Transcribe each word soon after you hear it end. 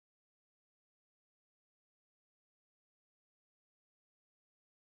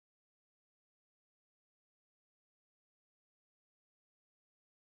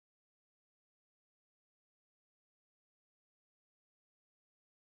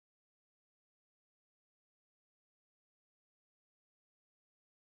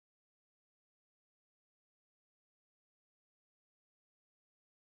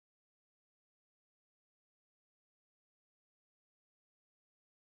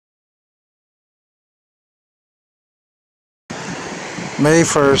May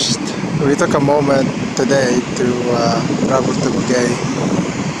 1st, we took a moment today to travel to Buguey.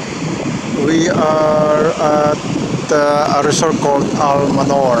 We are at a resort called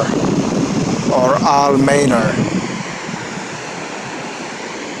MANOR or MANOR.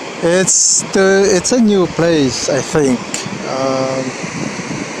 It's a new place, I think.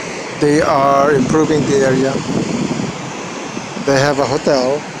 They are improving the area. They have a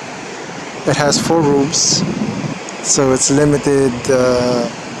hotel. It has 4 rooms, so it's limited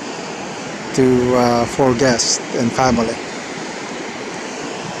to 4 guests and family.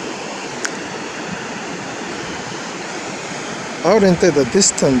 Out into the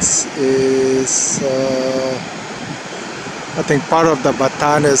distance is I think part of the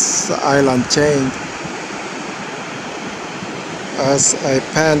Batanes island chain. As I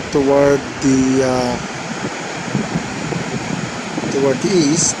pan toward the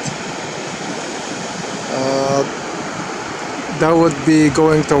east, that would be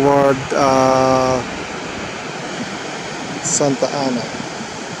going toward Santa Ana,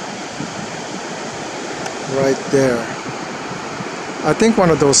 right there. I think one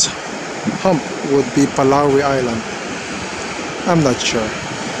of those hump would be Palawi Island. I'm not sure.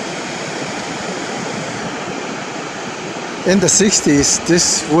 In the 60s,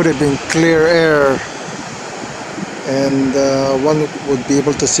 this would have been clear air, and one would be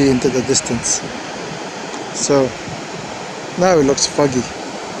able to see into the distance. So now it looks foggy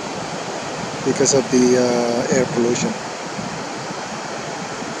because of the air pollution.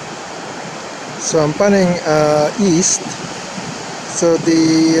 So I'm panning east. So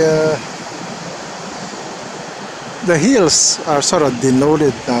the hills are sort of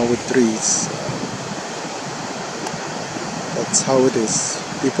denoted now with trees. That's how it is.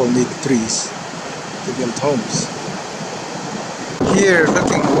 People need trees to build homes. Here,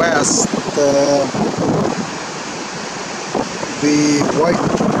 looking west, the white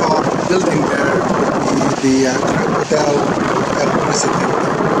top building there would be the Hotel El Presidente.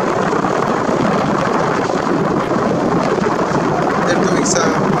 They're doing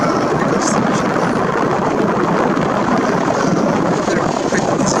some reconstruction there. They're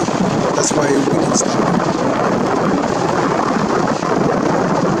pretty busy. That's why we didn't stop.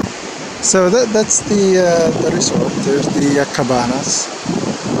 So that's the resort. There's the cabanas,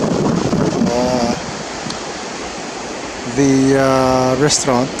 the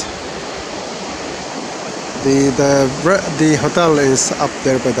restaurant. The hotel is up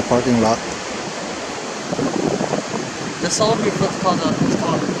there by the parking lot. The salt we put called the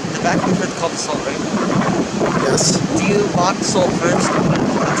back we put called the salt, right? Yes. Do you box salt first and put it in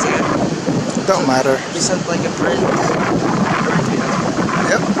the basket? Don't matter. You said like a print.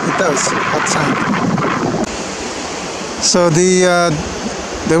 Yep, it does. Hot sand. So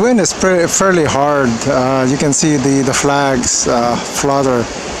the wind is fairly hard. You can see the flags flutter.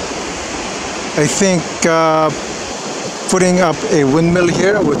 I think putting up a windmill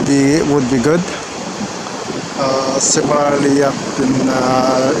here would be good. Similarly up in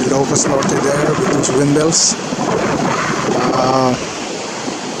Ilocos Norte there with those windmills.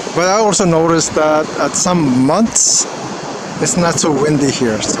 But I also noticed that at some months it's not so windy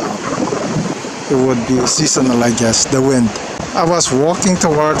here, so it would be seasonal, I guess, the wind. I was walking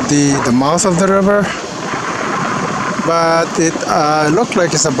toward the mouth of the river, but it looked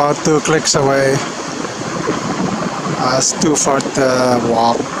like it's about 2 clicks away. It's too far to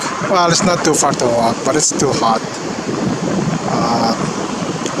walk. Well, it's not too far to walk, but it's too hot.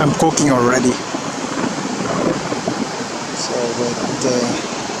 I'm cooking already, so that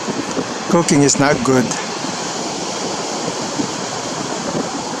cooking is not good.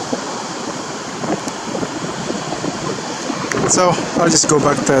 So I'll just go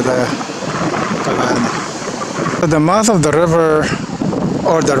back to the Cagayan. The mouth of the river,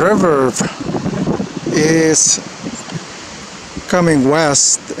 or the river, is coming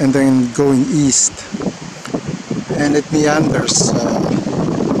west and then going east, and it meanders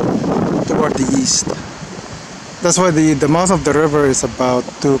toward the east. That's why the mouth of the river is about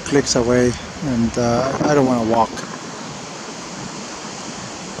 2 clicks away, and I don't want to walk.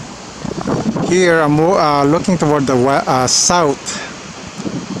 Here I'm looking toward the south.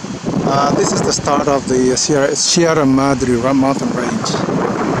 This is the start of the Sierra Madre mountain range.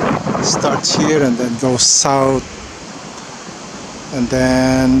 It starts here and then goes south, and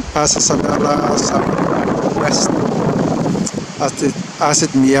then past Isabela, southwest, as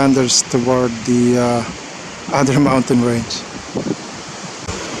it meanders toward the other mountain range.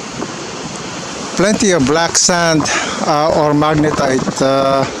 Plenty of black sand or magnetite.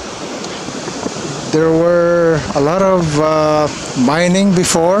 There were a lot of mining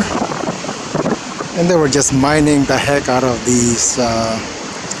before, and they were just mining the heck out of these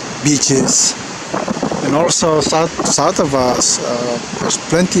beaches. And also south of us, there's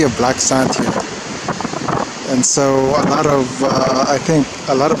plenty of black sand here, and so a lot of I think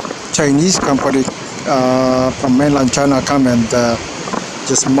a lot of Chinese company from mainland China come and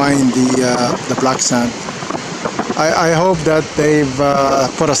just mine the black sand. I hope that they've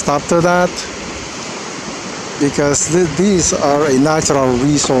put a stop to that, because these are a natural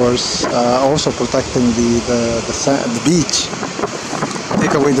resource, also protecting the sand, the beach.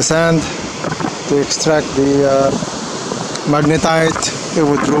 Take away the sand to extract the magnetite, it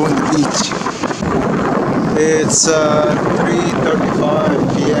would ruin the beach. It's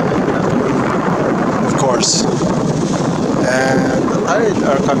 3:35 p.m. in the afternoon, of course, and the tide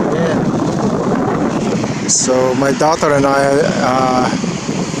are coming in. So my daughter and I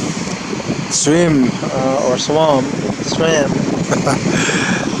swam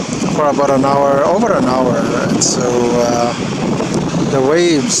for about an hour, over an hour, and so the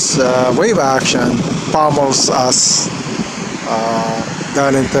waves, wave action pummels us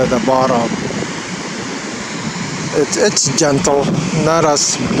down into the bottom. It's gentle, not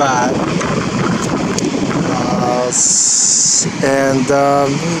as bad, and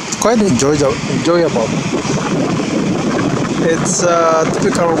quite enjoyable. It's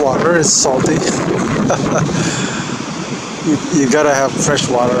typical water. It's salty. you gotta have fresh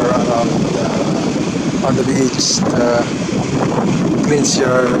water on the beach to cleanse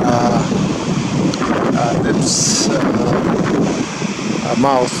your lips,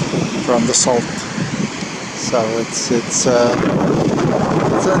 mouth from the salt. So it's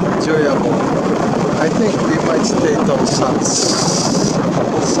enjoyable. I think we might stay till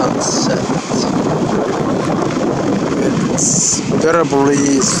sunset. It's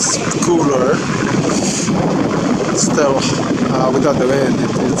variably cooler. Still, without the wind,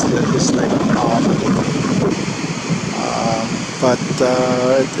 it's like off. But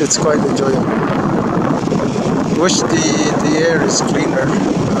it's quite enjoyable. Wish the air is cleaner,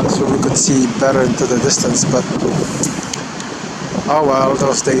 so we could see better into the distance, but oh well,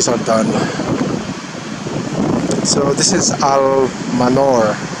 those days are done. So this is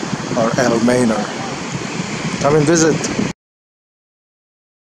MANOR or MANOR. Come and visit.